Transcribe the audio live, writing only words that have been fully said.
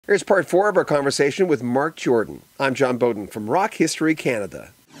Here's part 4 of our conversation with Marc Jordan. I'm John Beaudin from Rock History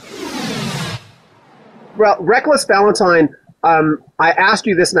Canada. Well, Reckless Valentine, I asked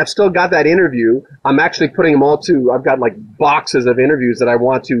you this, and I've still got that interview. I'm actually putting them all to, I've got like boxes of interviews that I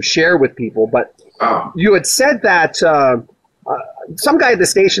want to share with people. But you had said that some guy at the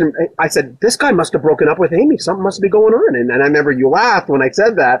station, I said, this guy must have broken up with Amy. Something must be going on. And I remember you laughed when I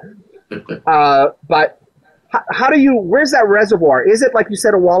said that. But how do you, where's that reservoir? Is it like you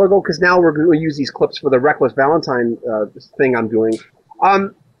said a while ago? Because now we're going to use these clips for the Reckless Valentine thing I'm doing.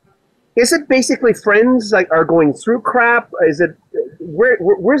 Is it basically friends like are going through crap? Is it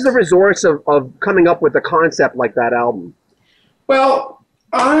where's the resource of coming up with a concept like that album? Well,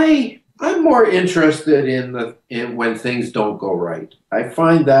 I'm more interested in when things don't go right. I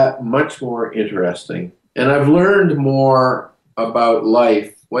find that much more interesting, and I've learned more about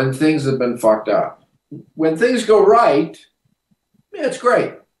life when things have been fucked up. When things go right, yeah, it's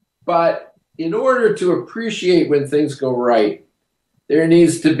great. But in order to appreciate when things go right, there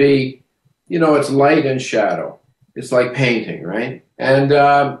needs to be, it's light and shadow. It's like painting, right? And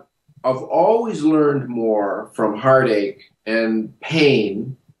I've always learned more from heartache and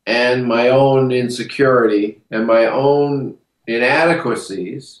pain and my own insecurity and my own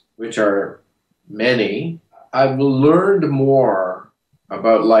inadequacies, which are many. I've learned more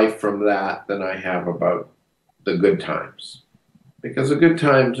about life from that than I have about the good times. Because the good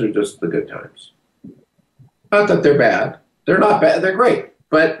times are just the good times. Not that they're bad. They're not bad. They're great.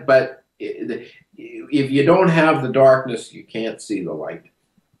 But if you don't have the darkness, you can't see the light.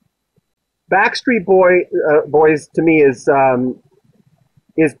 Backstreet Boys to me is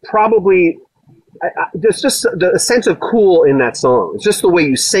probably there's just the sense of cool in that song. It's just the way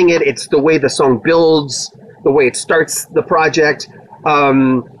you sing it. It's the way the song builds, the way it starts the project.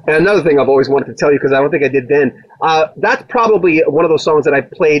 And another thing I've always wanted to tell you, because I don't think I did then, that's probably one of those songs that I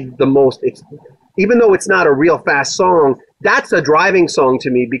played the most. Even though it's not a real fast song, that's a driving song to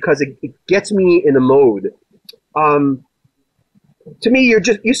me because it gets me in a mode. To me, you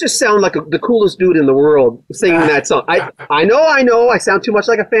just sound like the coolest dude in the world singing that song. I know, I sound too much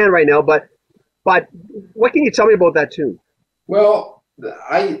like a fan right now, but what can you tell me about that tune? Well,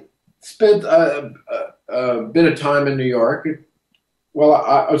 I spent a bit of time in New York. Well,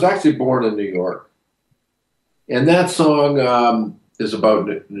 I was actually born in New York, and that song is about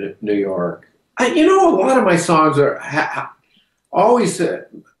New York. A lot of my songs are always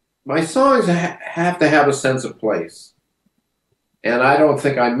my songs have to have a sense of place, and I don't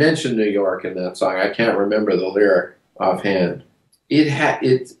think I mentioned New York in that song. I can't remember the lyric offhand. It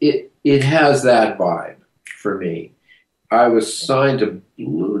has that vibe for me. I was signed to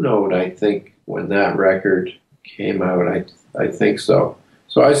Blue Note, I think, when that record came out. I think so.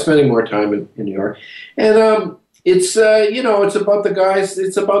 So I was spending more time in New York, and it's it's about the guys.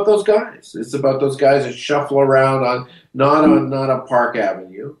 It's about those guys. It's about those guys that shuffle around not on Park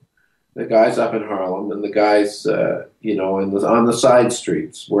Avenue, the guys up in Harlem, and the guys on the side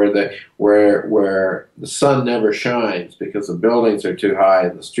streets where the sun never shines because the buildings are too high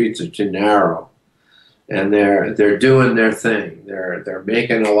and the streets are too narrow, and they're doing their thing. They're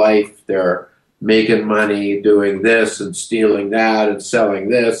making a life. They're making money doing this and stealing that and selling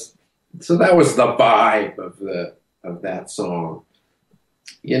this. So that was the vibe of that song.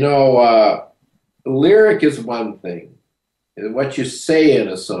 Lyric is one thing, and what you say in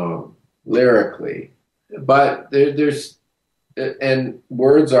a song lyrically, but there's and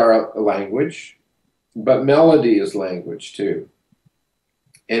words are a language, but melody is language too.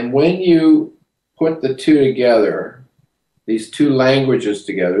 And when you put the two together, these two languages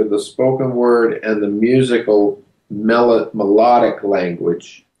together, the spoken word and the musical melodic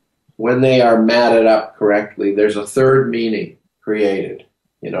language, when they are matted up correctly, there's a third meaning created.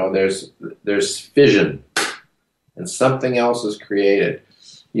 There's fission, and something else is created.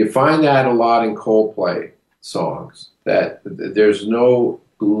 You find that a lot in Coldplay songs, that there's no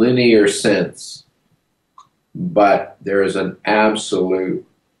linear sense, but there is an absolute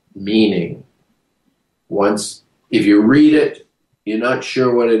meaning. If you read it, you're not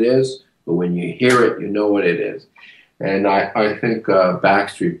sure what it is, but when you hear it, you know what it is. And I think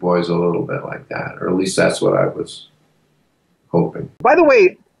Backstreet Boys a little bit like that, or at least that's what I was hoping. By the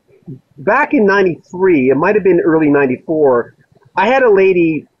way, back in 93, it might have been early 94, I had a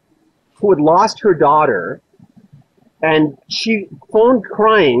lady who had lost her daughter, and she phoned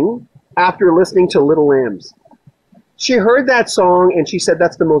crying after listening to Little Lambs. She heard that song, and she said,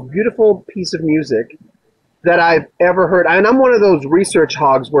 that's the most beautiful piece of music that I've ever heard. And I'm one of those research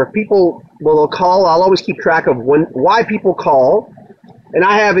hogs where people will call. I'll always keep track of why people call. And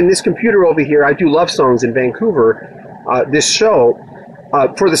I have in this computer over here, I do love songs in Vancouver, this show.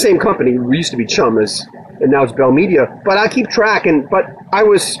 for the same company. We used to be Chummers, and now it's Bell Media. But I keep track, but I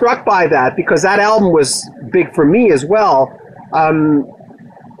was struck by that because that album was big for me as well.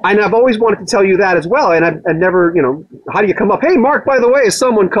 And I've always wanted to tell you that as well. And I've never, how do you come up? Hey, Mark, by the way,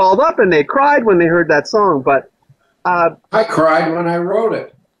 someone called up and they cried when they heard that song. But I cried when I wrote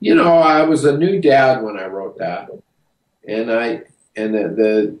it. I was a new dad when I wrote that, and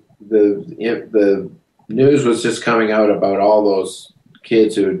the news was just coming out about all those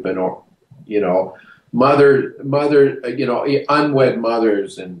kids who had been, unwed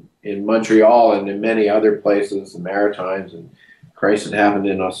mothers in Montreal and in many other places, the Maritimes, and Christ, it happened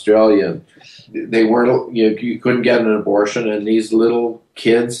in Australia. They weren't, you couldn't get an abortion, and these little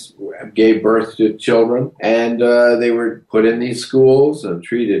kids gave birth to children, and they were put in these schools and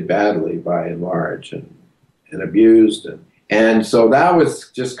treated badly by and large, and abused, and so that was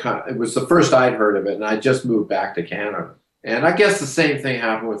just it was the first I'd heard of it, and I just moved back to Canada. And I guess the same thing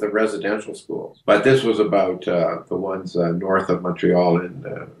happened with the residential schools, but this was about the ones north of Montreal in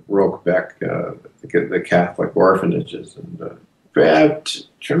rural Quebec, the Catholic orphanages, and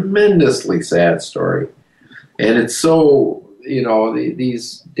tremendously sad story. And it's so,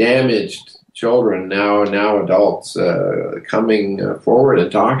 these damaged children, now adults, coming forward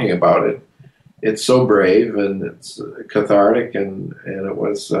and talking about it. It's so brave and it's cathartic, and it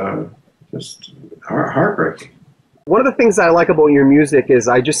was just heartbreaking. One of the things that I like about your music is,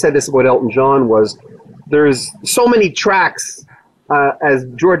 I just said this about Elton John, was there's so many tracks, as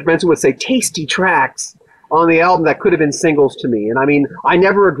George Benson would say, tasty tracks on the album that could have been singles to me. And I mean, I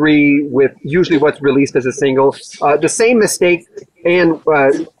never agree with usually what's released as a single. The Same Mistake and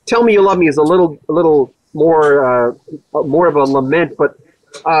Tell Me You Love Me is a little more of a lament, but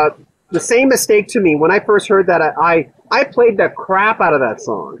The Same Mistake to me, when I first heard that, I played the crap out of that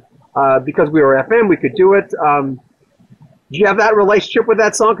song because we were FM, we could do it. Do you have that relationship with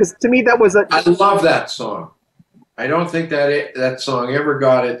that song? Because to me, that was I love that song. I don't think that song ever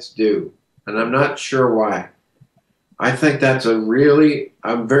got its due, and I'm not sure why. I think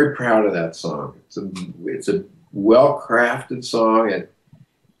I'm very proud of that song. It's a well-crafted song, and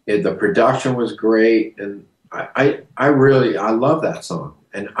the production was great, and I love that song.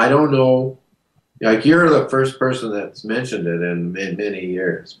 And I don't know, you're the first person that's mentioned it in many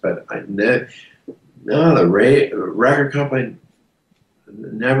years, but the record company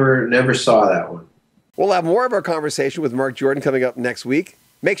never saw that one. We'll have more of our conversation with Marc Jordan coming up next week.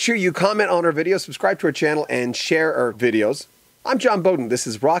 Make sure you comment on our videos, subscribe to our channel, and share our videos. I'm John Beaudin. This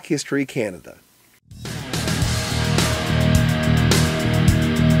is Rock History Canada.